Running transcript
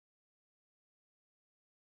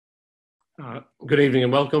Good evening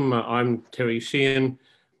and welcome. I'm Terry Sheahan.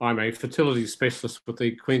 I'm a fertility specialist with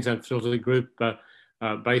the Queensland Fertility Group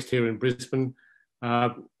based here in Brisbane.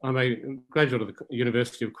 I'm a graduate of the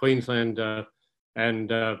University of Queensland and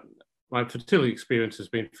my fertility experience has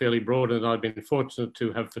been fairly broad, and I've been fortunate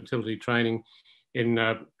to have fertility training in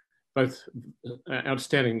both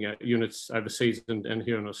outstanding units overseas and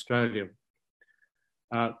here in Australia.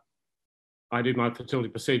 I did my fertility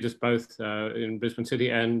procedures both in Brisbane City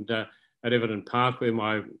and at Everton Park, where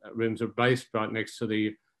my rooms are based, right next to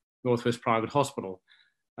the Northwest Private Hospital.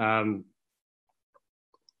 I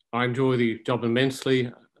enjoy the job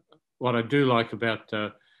immensely. What I do like about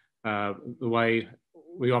the way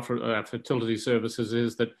we offer our fertility services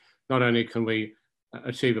is that not only can we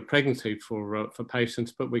achieve a pregnancy for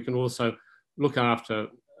patients, but we can also look after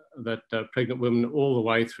that pregnant women all the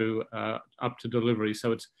way through up to delivery.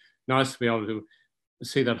 So it's nice to be able to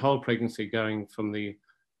see that whole pregnancy going from the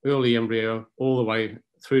early embryo all the way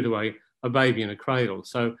through to a baby in a cradle.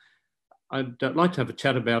 So I'd like to have a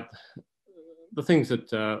chat about the things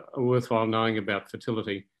that are worthwhile knowing about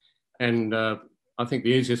fertility. And I think the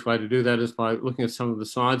easiest way to do that is by looking at some of the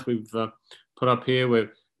slides we've put up here.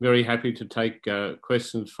 We're very happy to take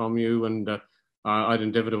questions from you, and I'd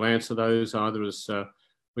endeavour to answer those either as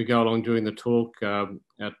we go along during the talk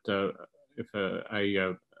if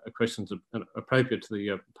a question's appropriate to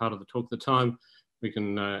the part of the talk at the time, we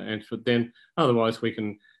can answer it then. Otherwise, we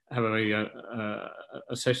can have a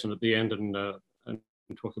session at the end and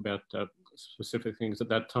talk about specific things at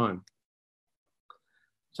that time.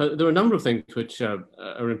 So there are a number of things which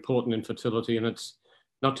are important in fertility, and it's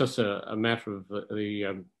not just a matter of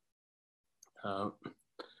the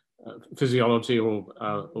physiology or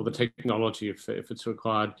the technology if it's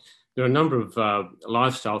required. There are a number of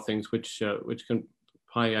lifestyle things which can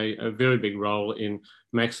play a very big role in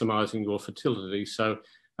maximising your fertility. So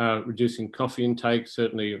reducing coffee intake,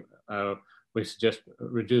 certainly we suggest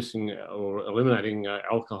reducing or eliminating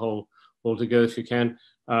alcohol altogether if you can.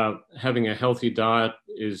 Having a healthy diet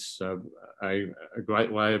is a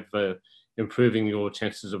great way of improving your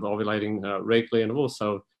chances of ovulating regularly, and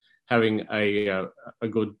also having a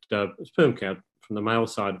good sperm count from the male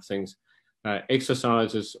side of things.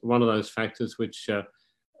 Exercise is one of those factors which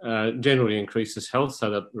generally increases health, so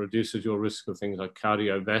that reduces your risk of things like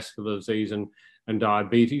cardiovascular disease and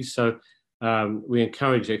diabetes. So we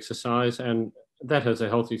encourage exercise, and that has a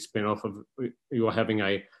healthy spin-off of you're having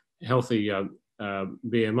a healthy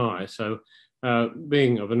BMI. So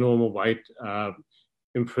being of a normal weight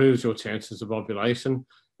improves your chances of ovulation,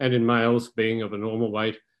 and in males, being of a normal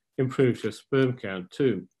weight improves your sperm count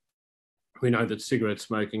too. We know that cigarette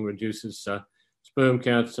smoking reduces sperm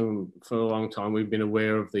counts, and for a long time we've been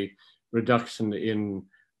aware of the reduction in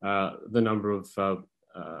the number of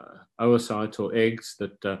oocytes or eggs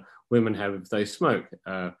that women have if they smoke.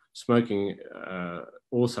 Smoking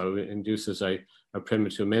also induces a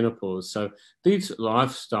premature menopause. So these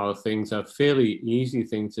lifestyle things are fairly easy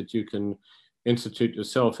things that you can institute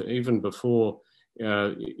yourself even before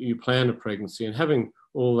you plan a pregnancy, and having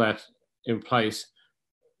all that in place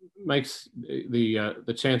makes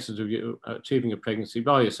the chances of you achieving a pregnancy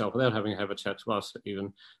by yourself without having to have a chat to us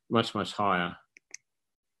even much, much higher.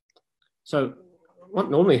 So what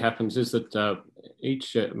normally happens is that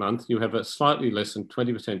each month you have a slightly less than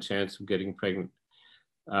 20% chance of getting pregnant.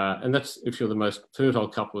 And that's if you're the most fertile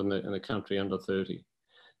couple in the country under 30.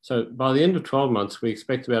 So by the end of 12 months, we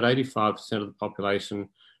expect about 85% of the population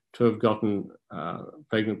to have gotten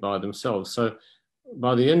pregnant by themselves. So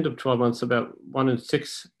by the end of 12 months, about 1 in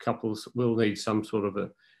 6 couples will need some sort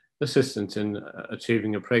of assistance in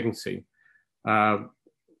achieving a pregnancy.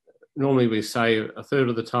 Normally we say a third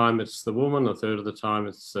of the time it's the woman, a third of the time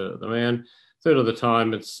it's the man, a third of the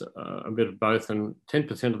time it's a bit of both, and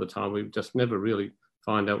 10% of the time we just never really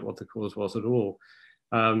find out what the cause was at all.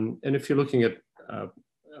 And if you're looking at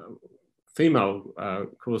female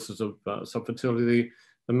causes of subfertility,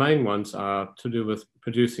 the main ones are to do with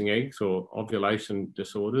producing eggs or ovulation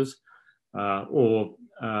disorders, or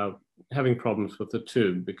having problems with the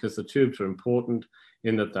tube, because the tubes are important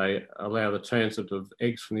in that they allow the transit of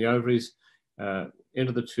eggs from the ovaries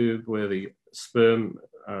into the tube, where the sperm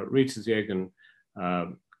reaches the egg and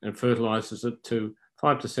fertilizes it. To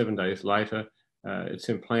 5 to 7 days later, it's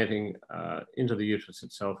implanting into the uterus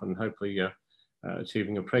itself and hopefully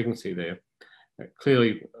achieving a pregnancy there.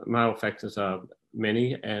 Clearly, male factors are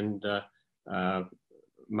many, and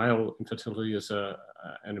male infertility is an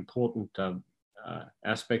important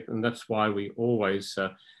aspect, and that's why we always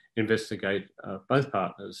investigate both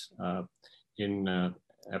partners in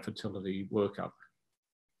our fertility workup.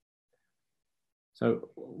 So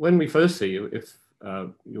when we first see you, if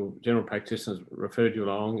your general practitioner has referred you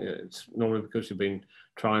along, it's normally because you've been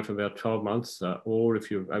trying for about 12 months, or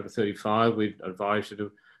if you're over 35, we'd advise you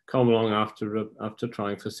to come along after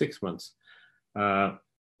trying for 6 months.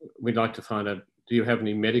 We'd like to find out, do you have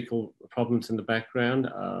any medical problems in the background?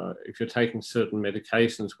 If you're taking certain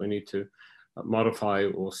medications, we need to modify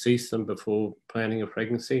or cease them before planning a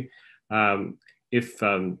pregnancy. If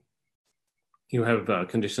you have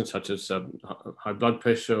conditions such as high blood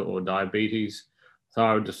pressure or diabetes,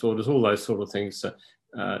 thyroid disorders, all those sort of things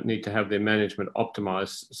need to have their management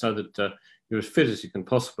optimized so that you're as fit as you can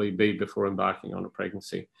possibly be before embarking on a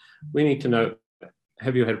pregnancy. We need to know,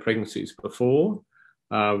 have you had pregnancies before?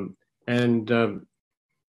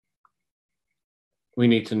 We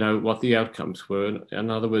need to know what the outcomes were. In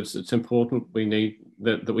other words, it's important we need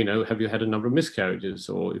that we know, have you had a number of miscarriages,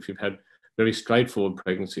 or if you've had very straightforward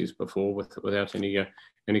pregnancies before without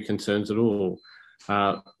any concerns at all.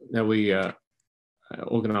 Now we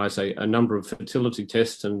organise a number of fertility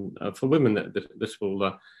tests, and for women this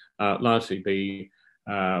will largely be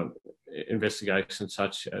investigations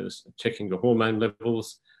such as checking your hormone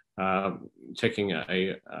levels, checking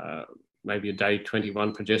maybe a day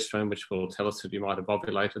 21 progesterone, which will tell us that you might have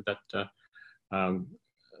ovulated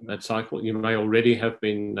that cycle. You may already have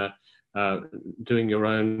been doing your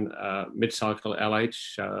own mid-cycle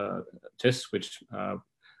LH tests, which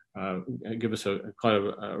give us quite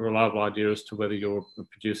a reliable idea as to whether you're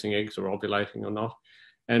producing eggs or ovulating or not.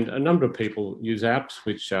 And a number of people use apps,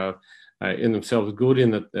 which are in themselves good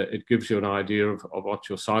in that it gives you an idea of what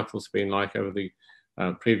your cycle's been like over the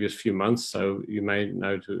previous few months, so you may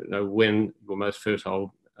know when your most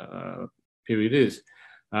fertile period is.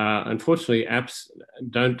 Unfortunately, apps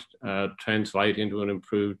don't translate into an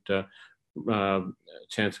improved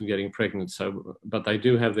chance of getting pregnant. But they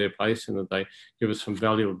do have their place in that they give us some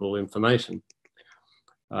valuable information.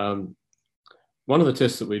 One of the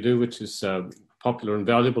tests that we do, which is popular and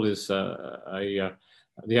valuable, is the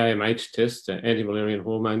AMH test, anti-Müllerian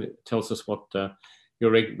hormone. It tells us what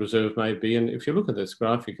your egg reserve may be. And if you look at this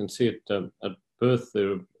graph, you can see at birth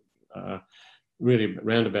there are really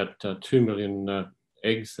around about 2 million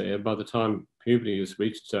eggs there. By the time puberty is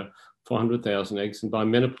reached, 400,000 eggs, and by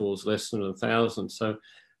menopause, less than 1,000. So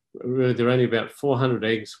really there are only about 400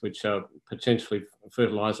 eggs which are potentially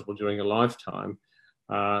fertilizable during a lifetime.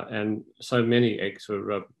 And so many eggs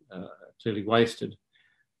are clearly wasted.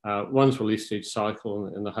 One's released each cycle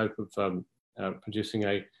in the hope of producing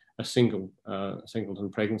a singleton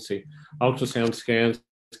pregnancy. Ultrasound scans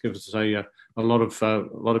give us a lot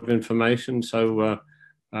of information. So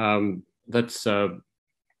that's a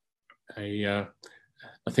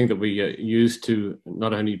thing that we use to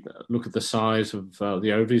not only look at the size of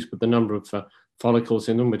the ovaries, but the number of follicles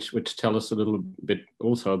in them, which tell us a little bit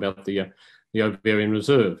also about the ovarian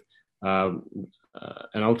reserve. An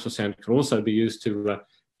ultrasound can also be used to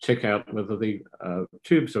check out whether the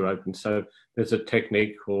tubes are open. So there's a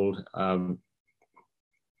technique called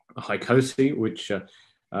hycosis, which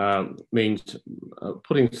means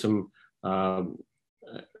putting some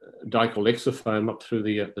dichlexofoam up through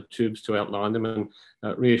the tubes to outline them and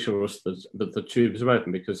reassure us that the tubes are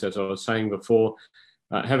open, because as I was saying before,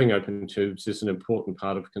 having open tubes is an important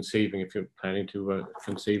part of conceiving if you're planning to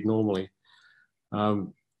conceive normally.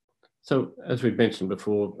 So as we mentioned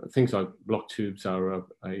before, things like blocked tubes are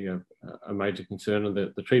a major concern, and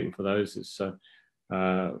the treatment for those is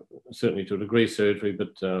certainly to a degree surgery,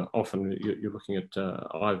 but often you're looking at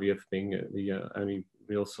IVF being the only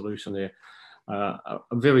real solution there. A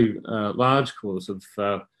very large cause of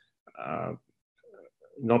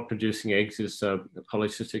not producing eggs is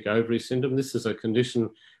polycystic ovary syndrome. This is a condition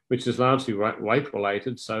which is largely weight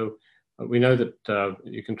related. So we know that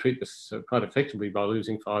you can treat this quite effectively by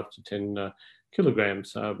losing 5 to 10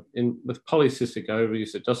 kilograms. With polycystic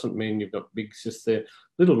ovaries, it doesn't mean you've got big cysts there.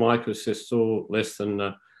 Little microcysts, all less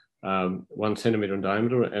than 1 centimetre in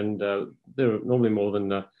diameter, and they're normally more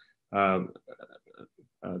than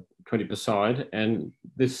 20 per side, and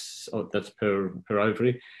this that's per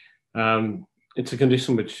ovary. It's a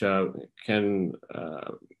condition which can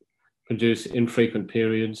produce infrequent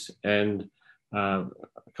periods and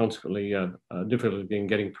consequently difficulty in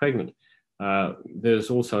getting pregnant. There's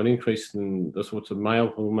also an increase in the sorts of male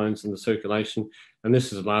hormones in the circulation, and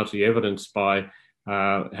this is largely evidenced by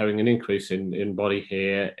having an increase in body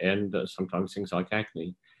hair and sometimes things like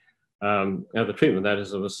acne. Now the treatment of that,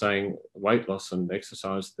 as I was saying, weight loss and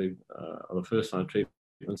exercise are the first line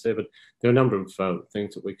treatments there, but there are a number of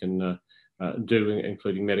things that we can do,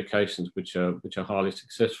 including medications, which are highly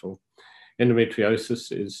successful.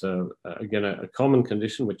 Endometriosis is again a common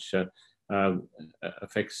condition which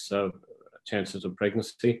affects chances of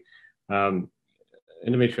pregnancy.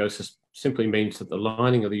 endometriosis simply means that the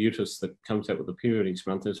lining of the uterus that comes out with the period each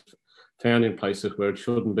month is found in places where it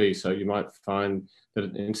shouldn't be. So you might find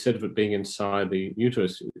that instead of it being inside the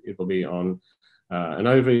uterus, it will be on an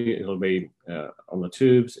ovary, it'll be on the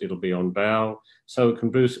tubes, it'll be on bowel. So it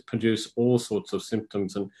can produce all sorts of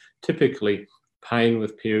symptoms, and typically pain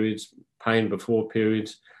with periods, pain before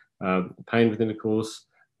periods, pain with intercourse,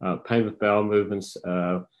 pain with bowel movements,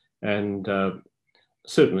 and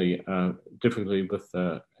certainly difficulty with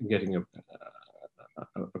getting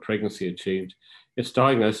a pregnancy achieved. Its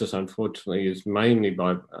diagnosis, unfortunately, is mainly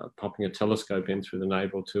by popping a telescope in through the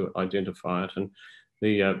navel to identify it. And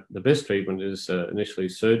the best treatment is initially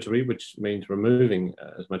surgery, which means removing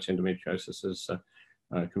as much endometriosis as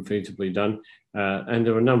can feasibly be done. And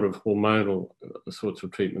there are a number of hormonal sorts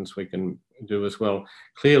of treatments we can do as well.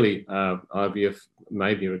 Clearly, IVF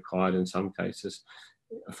may be required in some cases.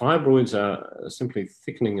 Fibroids are simply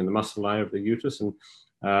thickening in the muscle layer of the uterus, and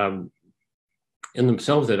in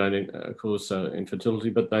themselves they don't cause infertility,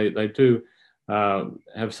 but they do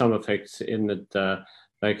have some effects in that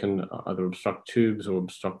they can either obstruct tubes or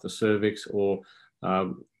obstruct the cervix, or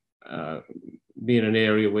be in an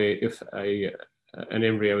area where if an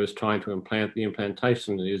embryo is trying to implant, the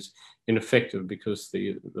implantation is ineffective because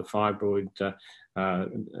the fibroid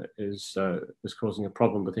is causing a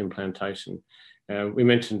problem with implantation. We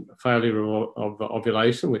mentioned failure of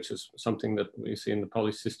ovulation, which is something that we see in the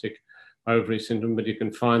polycystic ovary syndrome, but you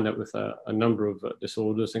can find that with a number of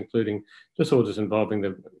disorders, including disorders involving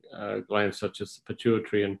the glands such as the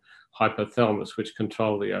pituitary and hypothalamus, which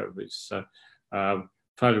control the ovaries. So,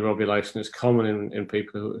 failure of ovulation is common in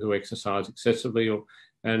people who exercise excessively,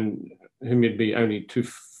 and whom you'd be only too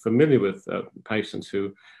familiar with patients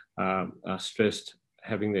who are stressed,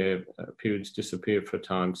 having their periods disappear for a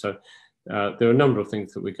time. So there are a number of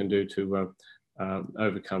things that we can do to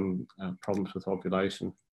overcome problems with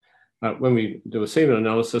ovulation. When we do a semen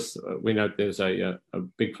analysis, we note there's a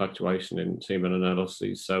big fluctuation in semen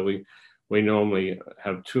analyses. So we normally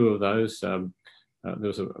have 2 of those. There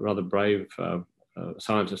was a rather brave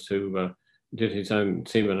scientist who did his own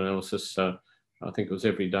semen analysis. I think it was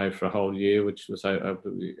every day for a whole year, which was able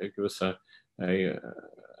to give us a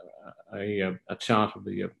chart of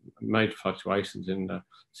the major fluctuations in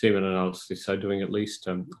semen analysis. So doing at least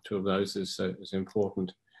 2 of those is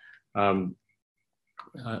important.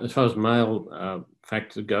 As far as male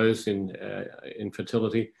factor goes in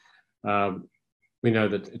infertility, we know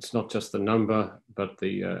that it's not just the number, but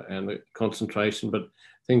and the concentration, but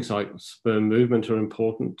things like sperm movement are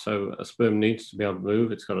important. So a sperm needs to be able to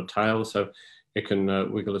move. It's got a tail, so it can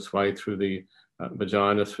wiggle its way through the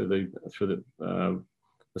vagina, through the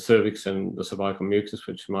cervix and the cervical mucus,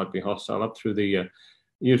 which might be hostile, up through the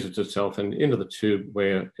uterus itself and into the tube,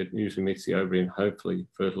 where it usually meets the ovary and hopefully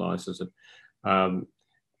fertilizes it.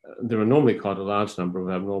 There are normally quite a large number of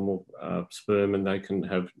abnormal sperm, and they can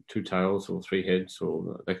have 2 tails or 3 heads,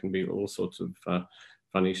 or they can be all sorts of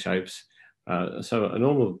funny shapes. So a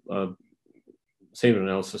normal semen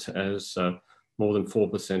analysis has more than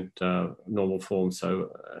 4% normal form, so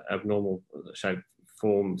abnormal shaped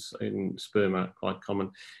forms in sperm are quite common.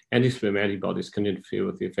 Anti-sperm antibodies can interfere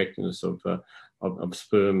with the effectiveness of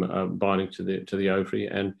sperm binding to the ovary,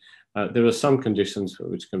 and there are some conditions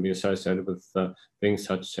which can be associated with things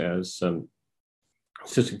such as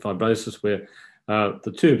cystic fibrosis, where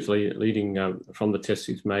the tubes leading from the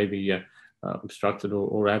testes may be obstructed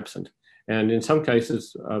or absent. And in some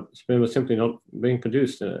cases, sperm is simply not being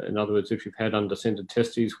produced. In other words, if you've had undescended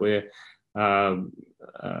testes where an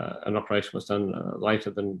operation was done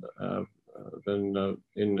later than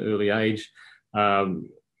in early age,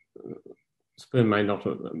 sperm may not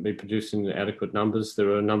be produced in adequate numbers.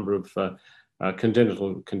 There are a number of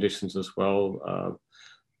congenital conditions as well,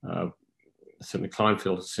 certainly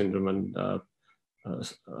Klinefelter syndrome and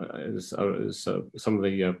is some of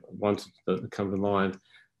the ones that come to mind.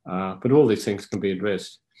 But all these things can be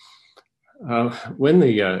addressed. When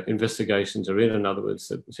the investigations are in other words,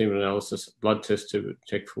 the semen analysis, blood tests to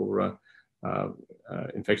check for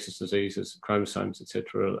infectious diseases, chromosomes,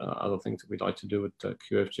 etc., other things that we'd like to do at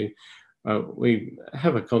QFG, we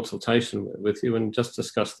have a consultation with you and just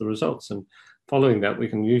discuss the results. And following that, we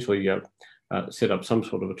can usually set up some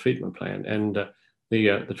sort of a treatment plan. And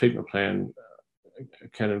the treatment plan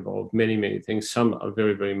can involve many, many things. Some are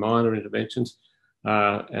very, very minor interventions,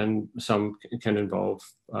 and some can involve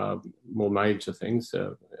more major things,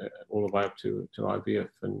 all the way up to IVF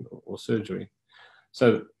or surgery.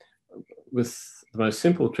 So with the most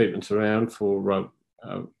simple treatments around for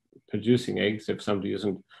producing eggs, if somebody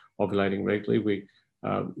isn't ovulating regularly, we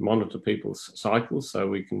monitor people's cycles. So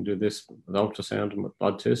we can do this with ultrasound and with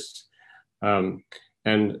blood tests.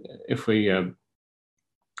 And if we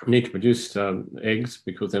need to produce eggs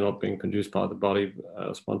because they're not being produced by the body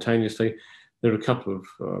spontaneously, there are a couple of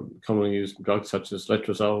commonly used drugs such as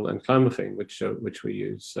letrozole and clomiphene, which we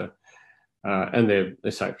use. And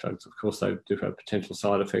they're safe drugs. Of course, they do have potential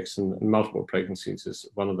side effects, and multiple pregnancies is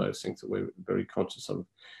one of those things that we're very conscious of.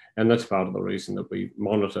 And that's part of the reason that we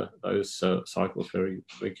monitor those cycles very,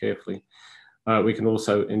 very carefully. We can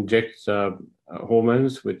also inject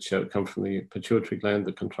hormones which come from the pituitary gland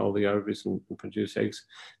that control the ovaries and produce eggs.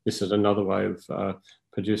 This is another way of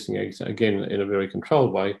producing eggs, again, in a very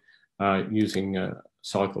controlled way, using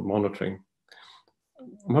cycle monitoring.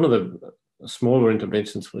 One of the smaller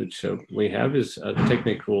interventions which we have is a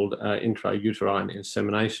technique called intrauterine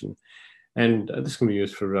insemination. And this can be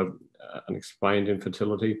used for unexplained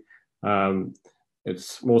infertility.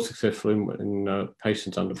 It's more successful in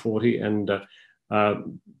patients under 40, and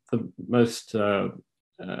the most,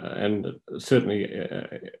 and certainly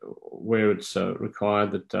where it's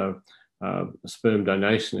required that sperm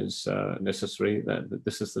donation is necessary, that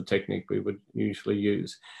this is the technique we would usually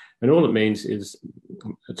use. And all it means is,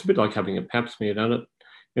 it's a bit like having a pap smear done. It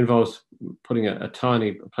involves putting a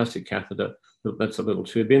tiny plastic catheter, that's a little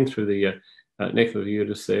tube, in through the neck of the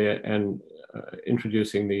uterus there, and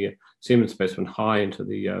introducing the semen specimen high into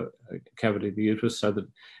the cavity of the uterus, so that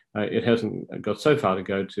it hasn't got so far to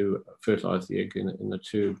go to fertilize the egg in the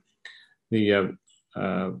tube. We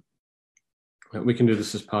can do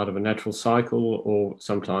this as part of a natural cycle, or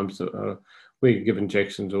sometimes we give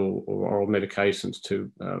injections or oral medications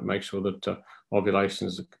to make sure that ovulation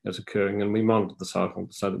is occurring, and we monitor the cycle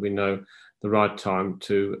so that we know the right time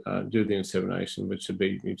to do the insemination, which should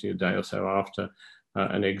be usually a day or so after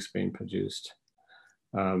an egg's been produced.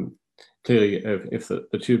 Clearly, if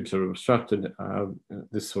the tubes are obstructed,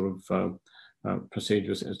 this sort of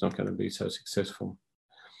procedure is not going to be so successful.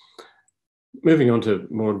 Moving on to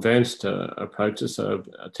more advanced approaches, a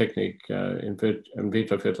technique in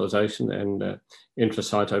vitro fertilization and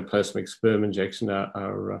intracytoplasmic sperm injection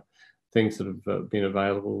are things that have been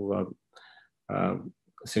available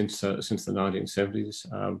since the 1970s.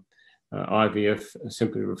 IVF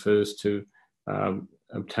simply refers to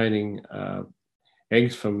obtaining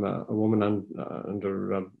eggs from a woman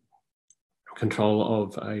under control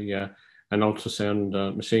of an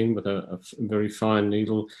ultrasound machine with a very fine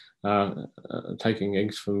needle, taking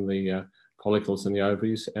eggs from the follicles in the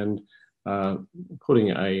ovaries and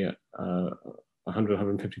putting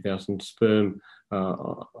 150,000 sperm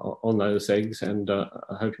on those eggs and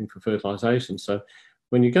hoping for fertilization. So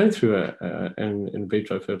when you go through an in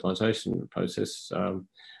vitro fertilization process,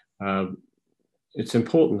 it's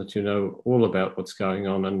important that you know all about what's going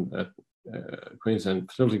on. And at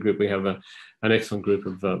Queensland Fertility Group, we have an excellent group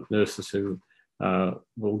of nurses who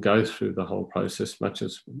will go through the whole process, much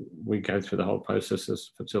as we go through the whole process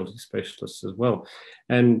as fertility specialists as well.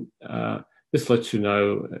 And this lets you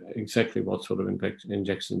know exactly what sort of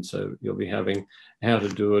injections you'll be having, how to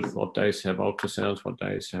do it, what days to have ultrasounds, what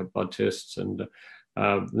days to have blood tests. And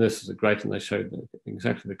nurses are great, and they show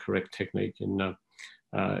exactly the correct technique in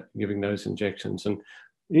giving those injections. And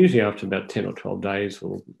usually after about 10 or 12 days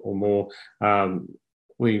or more,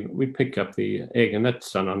 we pick up the egg, and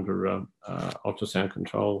that's done under ultrasound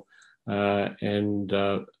control, and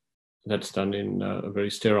that's done in a very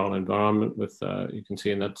sterile environment with, you can see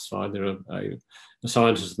in that slide, there are a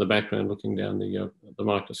scientist in the background looking down the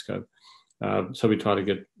microscope. So we try to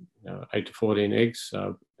get 8 to 14 eggs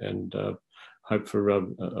and hope for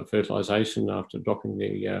a fertilization after dropping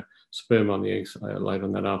the sperm on the eggs later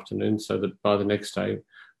on that afternoon, so that by the next day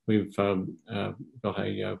we've got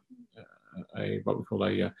what we call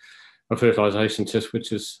a fertilization test,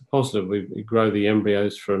 which is positive. We grow the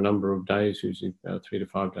embryos for a number of days, usually 3 to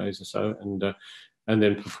 5 days or so, and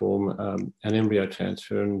then perform an embryo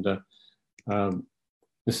transfer. And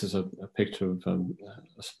this is a picture of a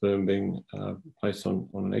sperm being placed on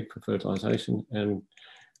an egg for fertilization. And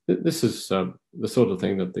this is the sort of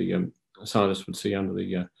thing that the scientists would see under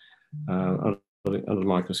the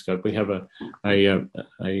microscope. We have a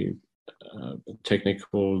technique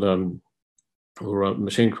called or a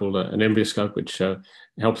machine called an embryoscope, which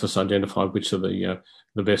helps us identify which are the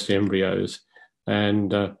best embryos.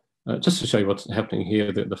 And just to show you what's happening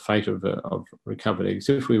here, the fate of recovered eggs.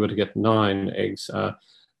 If we were to get 9 eggs,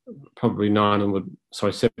 probably 7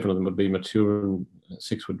 of them would be mature and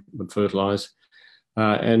 6 would fertilize.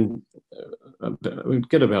 And we'd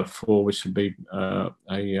get about 4, which would be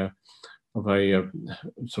of a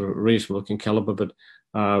sort of reasonable looking caliber, but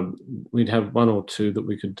we'd have 1 or 2 that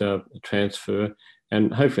we could transfer,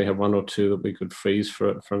 and hopefully have 1 or 2 that we could freeze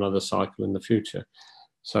for another cycle in the future.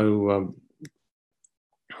 So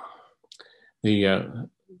the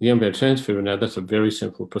embryo transfer, now that's a very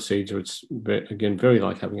simple procedure. It's again very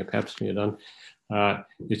like having a pap smear done.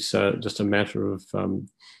 It's just a matter of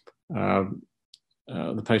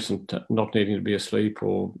the patient not needing to be asleep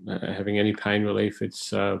or having any pain relief.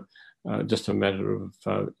 It's just a matter of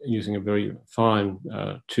using a very fine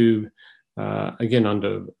tube, again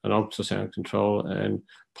under an ultrasound control, and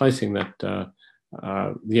placing that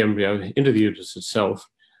the embryo into the uterus itself,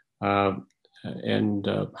 and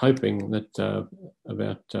hoping that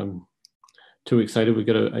about 2 weeks later we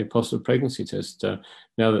get a positive pregnancy test.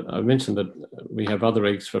 Now that I mentioned that we have other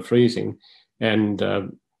eggs for freezing, and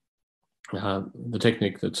the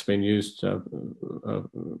technique that's been used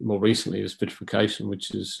more recently is vitrification,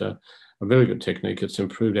 which is a very good technique. It's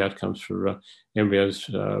improved outcomes for embryos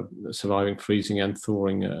surviving freezing and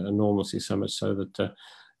thawing enormously, so much so that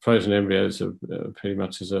frozen embryos are pretty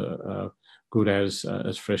much as good as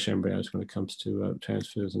fresh embryos when it comes to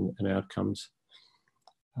transfers and outcomes.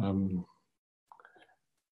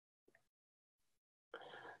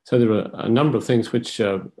 So there are a number of things which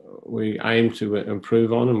we aim to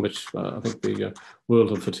improve on, and which I think the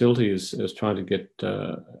world of fertility is trying to get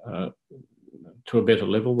to a better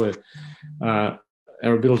level, where our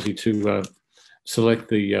ability to select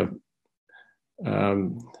the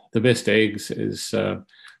best eggs is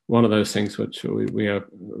one of those things which we are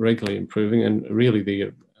regularly improving, and really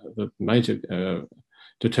the major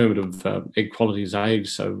determinant of egg quality is age.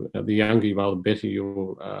 So the younger you are, the better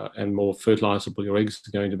and more fertilizable your eggs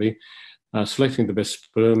are going to be. Selecting the best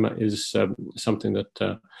sperm is something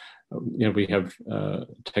that we have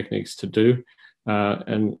techniques to do,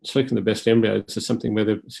 and selecting the best embryos is something where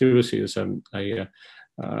there seriously is a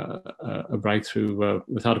breakthrough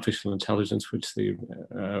with artificial intelligence, which the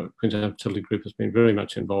Queensland Fertility Group has been very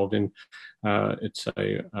much involved in. It's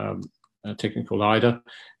a technique called IDA,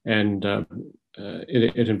 and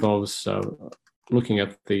it involves looking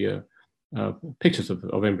at the pictures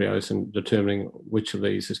of embryos and determining which of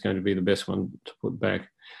these is going to be the best one to put back.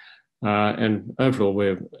 And overall,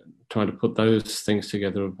 we're trying to put those things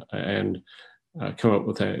together and come up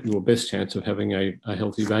with your best chance of having a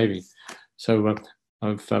healthy baby. So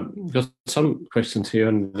I've got some questions here,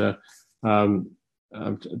 and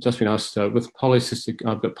I've just been asked I've got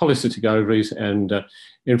polycystic ovaries and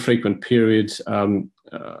infrequent periods.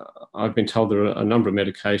 I've been told there are a number of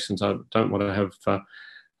medications. I don't want to have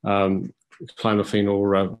clomiphene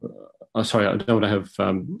or, I don't want to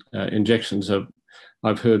have injections.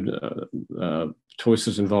 I've heard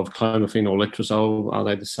choices involve clomiphene or letrozole. Are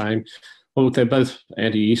they the same? Well, they're both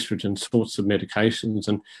anti-estrogen sorts of medications,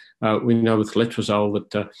 and we know with letrozole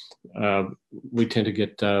that we tend to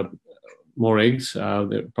get more eggs.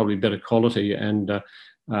 They're probably better quality, and the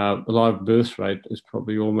live birth rate is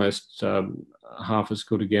probably almost half as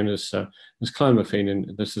good again as clomiphene,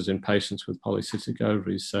 and this is in patients with polycystic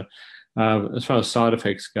ovaries. So as far as side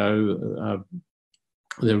effects go,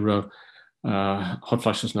 there are hot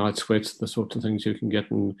flushes, night sweats, the sorts of things you can get,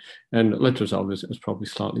 and letrozole is probably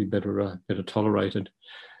slightly better tolerated.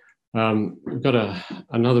 We've got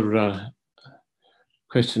another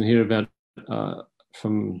question here about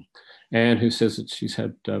from Anne, who says that she's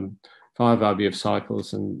had 5 IVF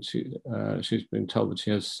cycles, and she's been told that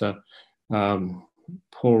she has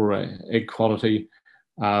poor egg quality.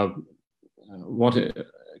 What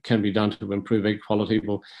can be done to improve egg quality?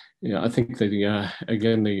 Well, I think that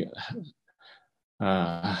again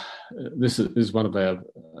this is one of our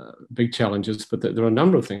big challenges, but there are a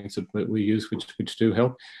number of things that we use which do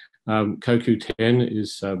help. CoQ10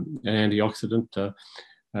 is an antioxidant.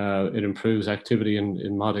 It improves activity in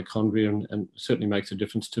mitochondria, and certainly makes a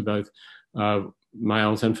difference to both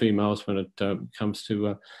males and females when it comes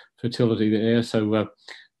to fertility there. So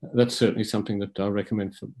that's certainly something that I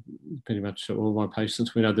recommend for pretty much all my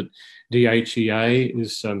patients. We know that DHEA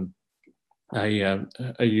is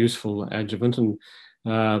a useful adjuvant, and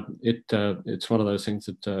it's one of those things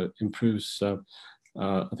that improves,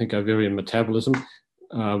 I think, ovarian metabolism.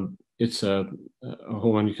 It's a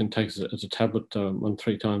hormone you can take as a tablet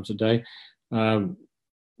 1-3 times a day.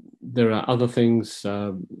 There are other things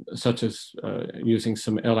such as using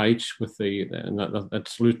some LH with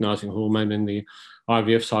that's luteinizing hormone in the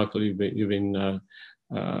IVF cycle you're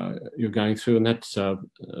going through, and that's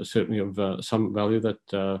certainly of some value. That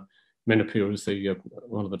Menopur is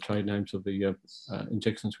one of the trade names of the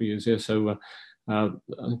injections we use here. So I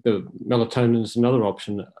think the melatonin is another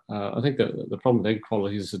option. I think that the problem with egg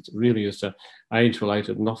quality is it really is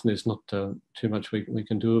age-related, and often there's not too much we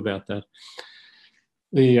can do about that.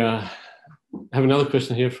 I have another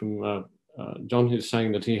question here from John, who's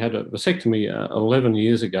saying that he had a vasectomy 11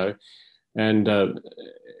 years ago, and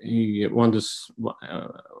he wonders what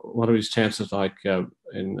are his chances like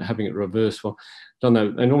in having it reversed. Well, I don't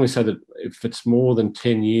know. They normally say that if it's more than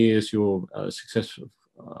 10 years, you're successful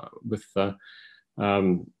with a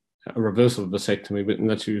reversal of vasectomy, but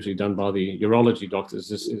that's usually done by the urology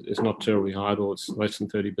doctors. It's not terribly high, or it's less than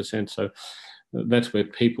 30%. So that's where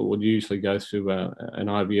people would usually go through an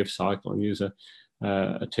IVF cycle and use a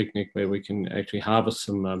technique where we can actually harvest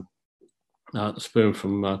some sperm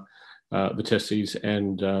from the testes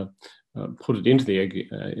and put it into the egg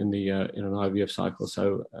in an IVF cycle.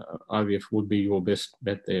 So IVF would be your best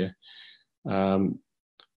bet there.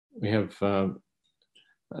 We have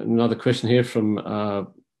another question here from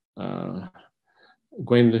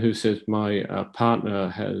Gwen, who says, my partner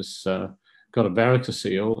has got a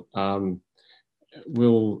varicocele.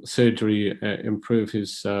 Will surgery improve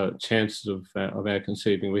his chances of our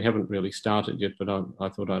conceiving? We haven't really started yet, but I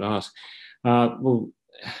thought I'd ask. Well,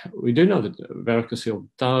 we do know that varicocele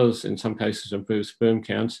does, in some cases, improve sperm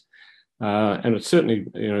counts, and it certainly,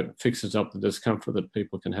 fixes up the discomfort that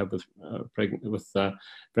people can have with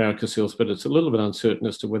varicoceles. But it's a little bit uncertain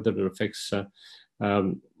as to whether it affects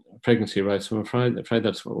pregnancy rates. I'm afraid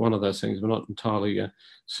that's one of those things we're not entirely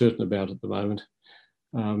certain about at the moment.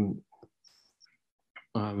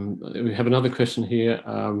 We have another question here.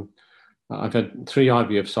 I've had 3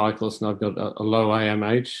 IVF cycles and I've got a low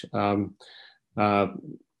AMH.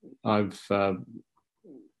 I've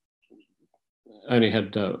only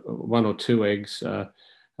had 1 or 2 eggs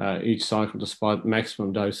each cycle, despite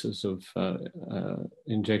maximum doses of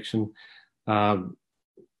injection. I've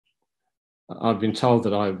been told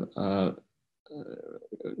that I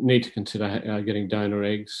need to consider getting donor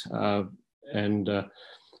eggs, and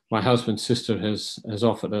my husband's sister has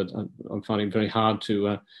offered it. I'm finding it very hard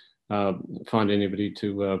to find anybody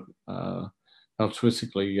to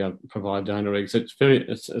altruistically provide donor eggs. It's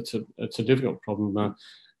a difficult problem,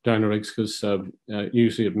 donor eggs, because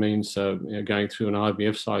usually it means going through an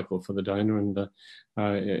IVF cycle for the donor, and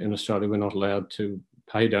in Australia we're not allowed to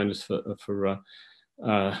pay donors for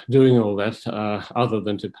doing all that, other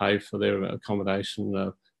than to pay for their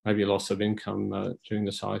accommodation, maybe loss of income during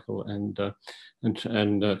the cycle, and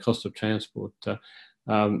cost of transport.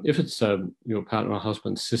 If it's your partner or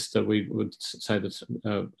husband's sister, we would say that's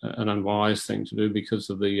an unwise thing to do, because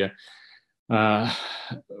of the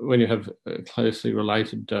when you have closely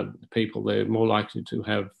related people, they're more likely to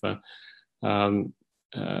have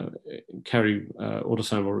carry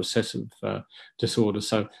autosomal recessive disorders.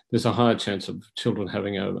 So there's a higher chance of children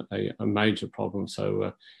having a major problem.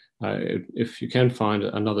 So if you can find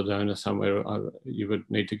another donor somewhere, you would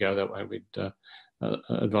need to go that way. We'd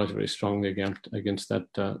advise very strongly against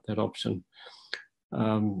that option.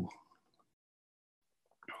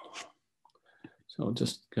 So I'll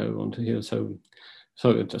just go on to here. So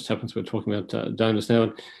it just happens we're talking about donors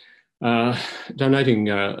now. Donating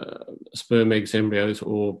sperm, eggs, embryos,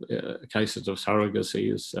 or cases of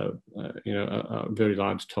surrogacy is, a very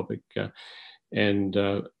large topic, and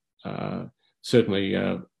certainly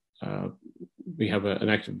we have an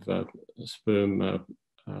active sperm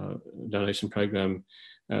donation program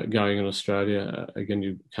going in Australia. Again,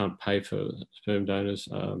 you can't pay for sperm donors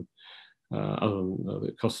other than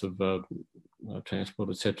the cost of transport,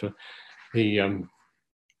 etc. The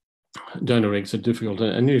donor eggs are difficult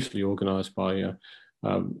and usually organised by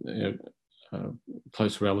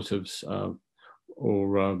close relatives,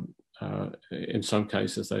 or in some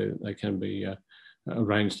cases they can be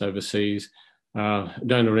arranged overseas.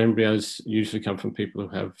 Donor embryos usually come from people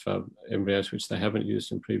who have embryos which they haven't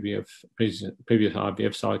used in previous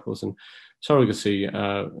IVF cycles, and surrogacy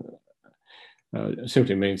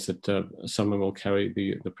simply means that someone will carry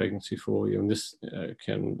the pregnancy for you, and this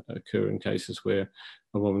can occur in cases where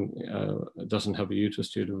a woman doesn't have a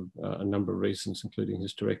uterus due to a number of reasons, including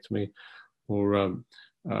hysterectomy, or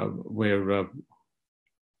where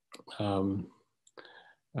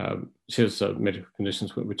she has medical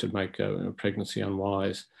conditions which would make pregnancy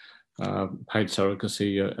unwise. Paid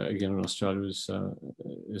surrogacy, again, in Australia is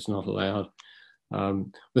not allowed.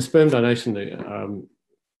 With sperm donation,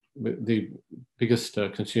 the biggest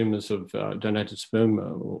consumers of donated sperm,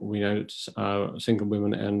 we know, are single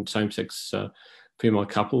women and same-sex female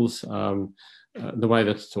couples. The way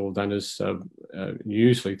that's all done is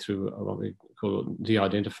usually through what we call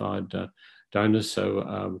de-identified donors.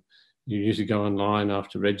 So you usually go online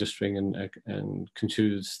after registering and can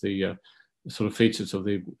choose the sort of features of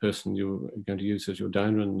the person you're going to use as your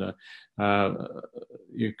donor, and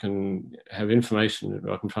you can have information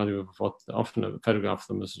right in front of you of what, often a photograph of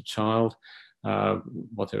them as a child,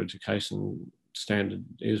 what their education standard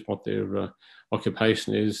is, what their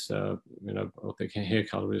occupation is, what their hair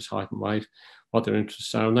colour is, height and weight, what their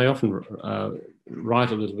interests are, and they often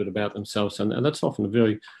write a little bit about themselves, and that's often a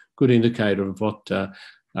very good indicator of what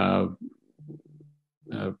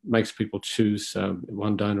makes people choose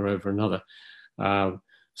one donor over another.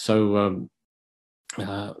 So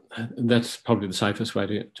that's probably the safest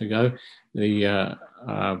way to go. The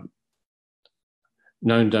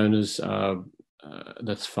known donors,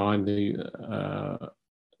 that's fine. The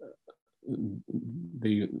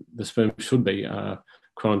sperm should be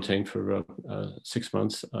quarantined for 6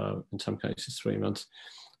 months, in some cases 3 months,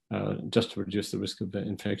 just to reduce the risk of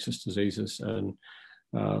infectious diseases. And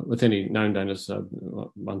with any known donors,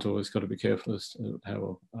 one's always got to be careful as to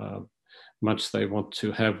how much they want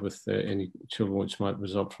to have with any children which might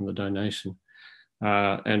result from the donation.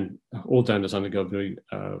 And all donors undergo very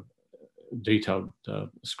detailed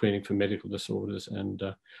screening for medical disorders and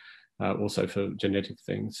also for genetic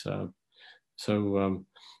things.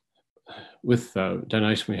 With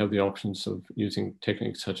donation, we have the options of using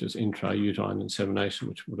techniques such as intrauterine insemination,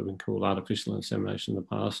 which would have been called artificial insemination in the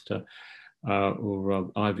past,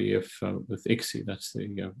 or IVF with ICSI. That's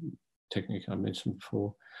the technique I mentioned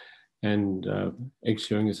before. And egg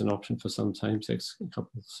sharing is an option for some same-sex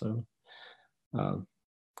couples. So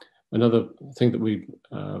another thing that we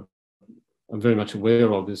are very much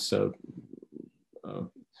aware of is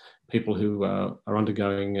people who are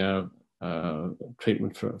undergoing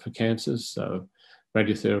treatment for cancers.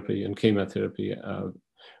 Radiotherapy and chemotherapy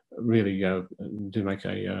really do make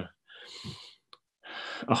a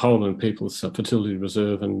hole in people's fertility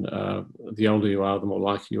reserve, and the older you are, the more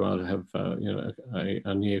likely you are to have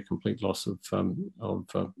a near complete loss of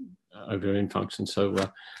ovarian function. So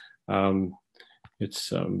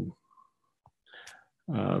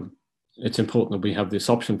it's important that we have this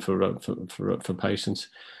option for patients.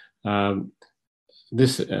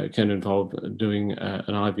 This can involve doing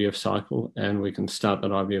an IVF cycle, and we can start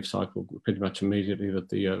that IVF cycle pretty much immediately that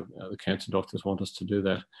the cancer doctors want us to do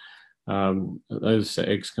that. Those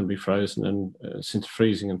eggs can be frozen, and since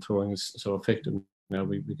freezing and thawing is so effective now,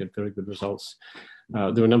 we get very good results. There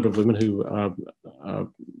are a number of women who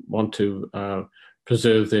want to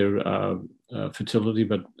preserve their fertility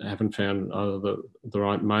but haven't found either the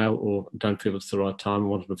right male or don't feel it's the right time and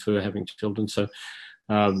want to prefer having children. So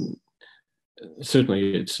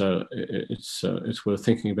certainly it's worth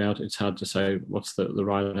thinking about. It's hard to say what's the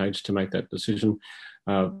right age to make that decision.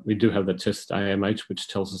 We do have the test AMH, which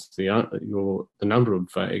tells us the number of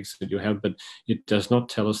eggs that you have, but it does not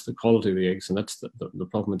tell us the quality of the eggs, and that's the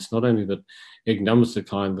problem. It's not only that egg numbers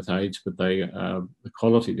decline with age, but the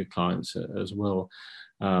quality declines as well.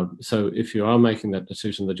 So if you are making that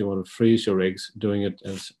decision that you want to freeze your eggs, doing it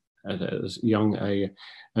as young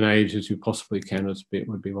an age as you possibly can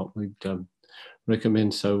would be what we'd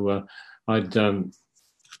recommend. So I'd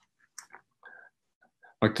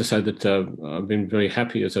like to say that I've been very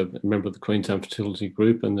happy as a member of the Queensland Fertility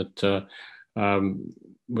Group, and that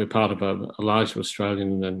we're part of a larger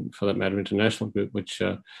Australian and, for that matter, international group, which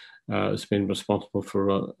has been responsible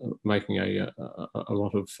for making a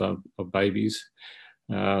lot of babies.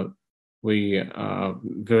 We are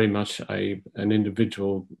very much an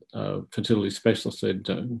individual fertility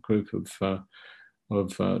specialist-led group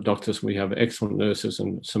of doctors. We have excellent nurses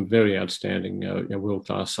and some very outstanding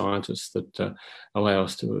world-class scientists that allow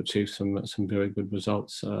us to achieve some very good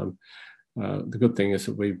results. The good thing is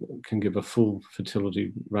that we can give a full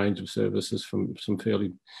fertility range of services, from some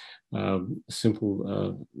fairly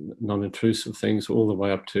simple, non-intrusive things all the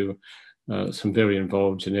way up to some very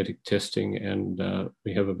involved genetic testing, and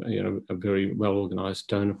we have a very well-organised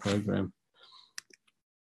donor program.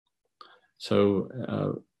 So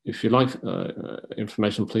if you like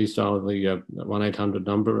information, please dial the 1-800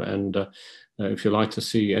 number, and if you'd like to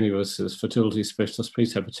see any of us as fertility specialists,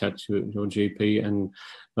 please have a chat to your GP, and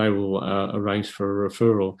they will arrange for a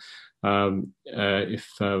referral.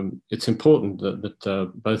 It's important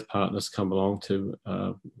that both partners come along to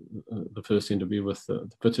the first interview with the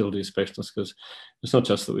fertility specialist, because it's not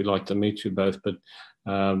just that we'd like to meet you both, but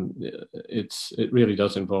it really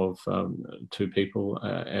does involve two people,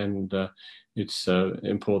 and it's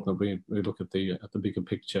important that we look at the bigger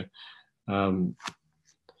picture.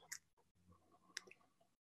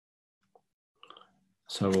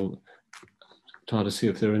 So we'll try to see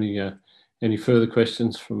if there are any further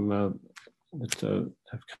questions from that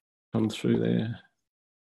have come through there.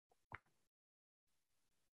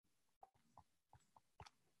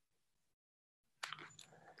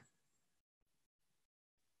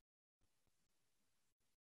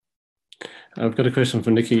 I've got a question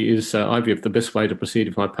from Nikki. Is IVF the best way to proceed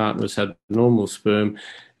if my partner has had normal sperm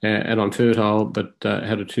and I'm fertile, but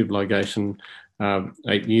had a tube ligation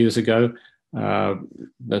 8 years ago?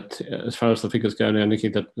 That as far as the figures go now, Nikki,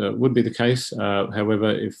 that would be the case.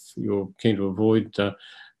 However, if you're keen to avoid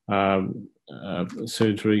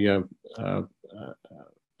surgery,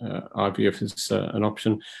 IVF is an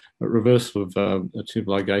option. But reversal of a tube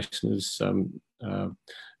ligation is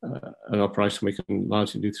an operation we can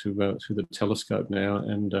largely do through the telescope now,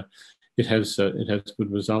 and it has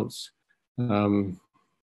good results.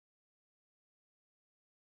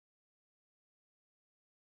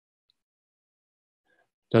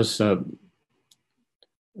 Does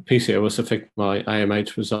PCOS affect my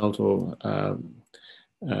AMH result or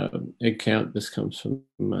egg count? This comes from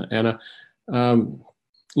Anna.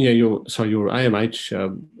 Yeah, your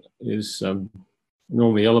AMH is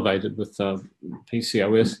normally elevated with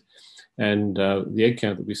PCOS, and the egg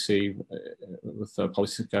count that we see with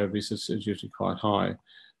polycystic ovaries is usually quite high.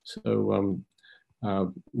 So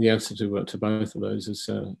the answer to both of those is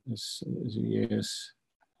a yes.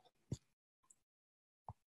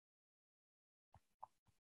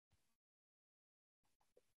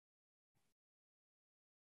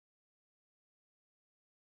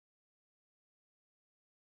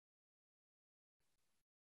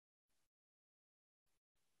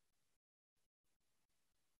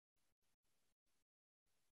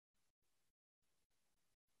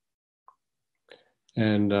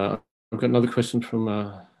 And I've got another question from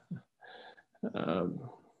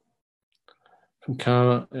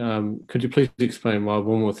Cara. Could you please explain why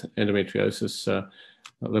women with endometriosis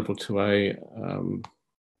level 2A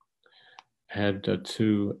had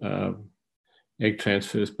 2 egg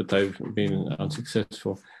transfers, but they've been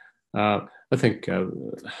unsuccessful? I think,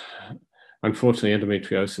 unfortunately,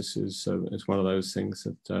 endometriosis is one of those things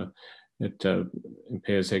that it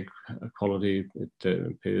impairs egg quality, it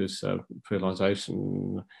impairs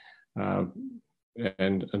fertilization,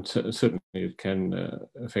 and certainly it can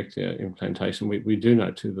affect implantation. We do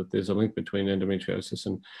know too that there's a link between endometriosis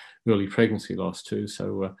and early pregnancy loss too.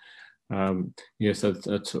 So yes,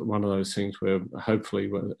 that's one of those things where hopefully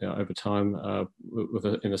over time,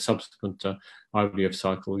 in a subsequent IVF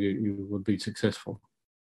cycle, you would be successful.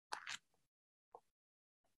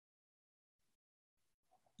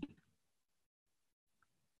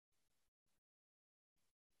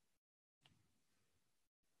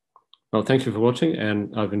 Well, thank you for watching,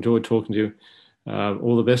 and I've enjoyed talking to you.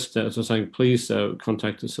 All the best. As I was saying, please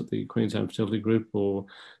contact us at the Queensland Fertility Group or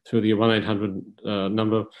through the 1-800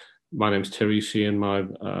 number. My name's Terry Sheahan. My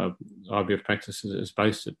IVF practice is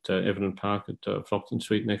based at Everton Park at Flockton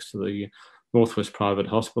Street, next to the Northwest Private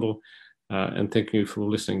Hospital. And thank you for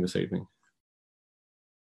listening this evening.